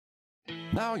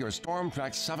Now your Storm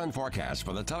Track 7 forecast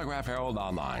for the Telegraph Herald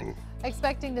Online.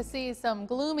 Expecting to see some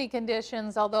gloomy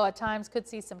conditions, although at times could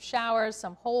see some showers,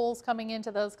 some holes coming into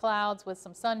those clouds with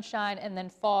some sunshine, and then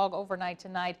fog overnight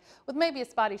tonight with maybe a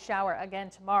spotty shower again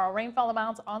tomorrow. Rainfall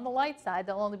amounts on the light side.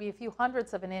 They'll only be a few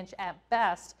hundredths of an inch at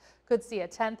best. Could see a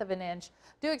tenth of an inch.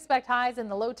 Do expect highs in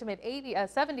the low to mid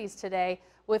 70s today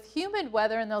with humid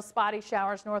weather and those spotty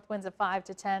showers, north winds of 5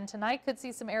 to 10. Tonight could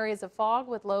see some areas of fog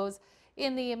with lows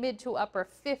in the mid to upper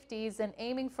 50s and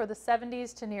aiming for the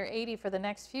 70s to near 80 for the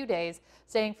next few days,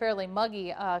 staying fairly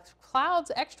muggy.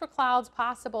 Extra clouds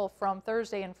possible from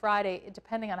Thursday and Friday,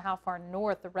 depending on how far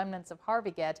north the remnants of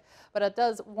Harvey get. But it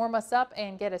does warm us up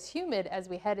and get us humid as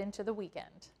we head into the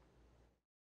weekend.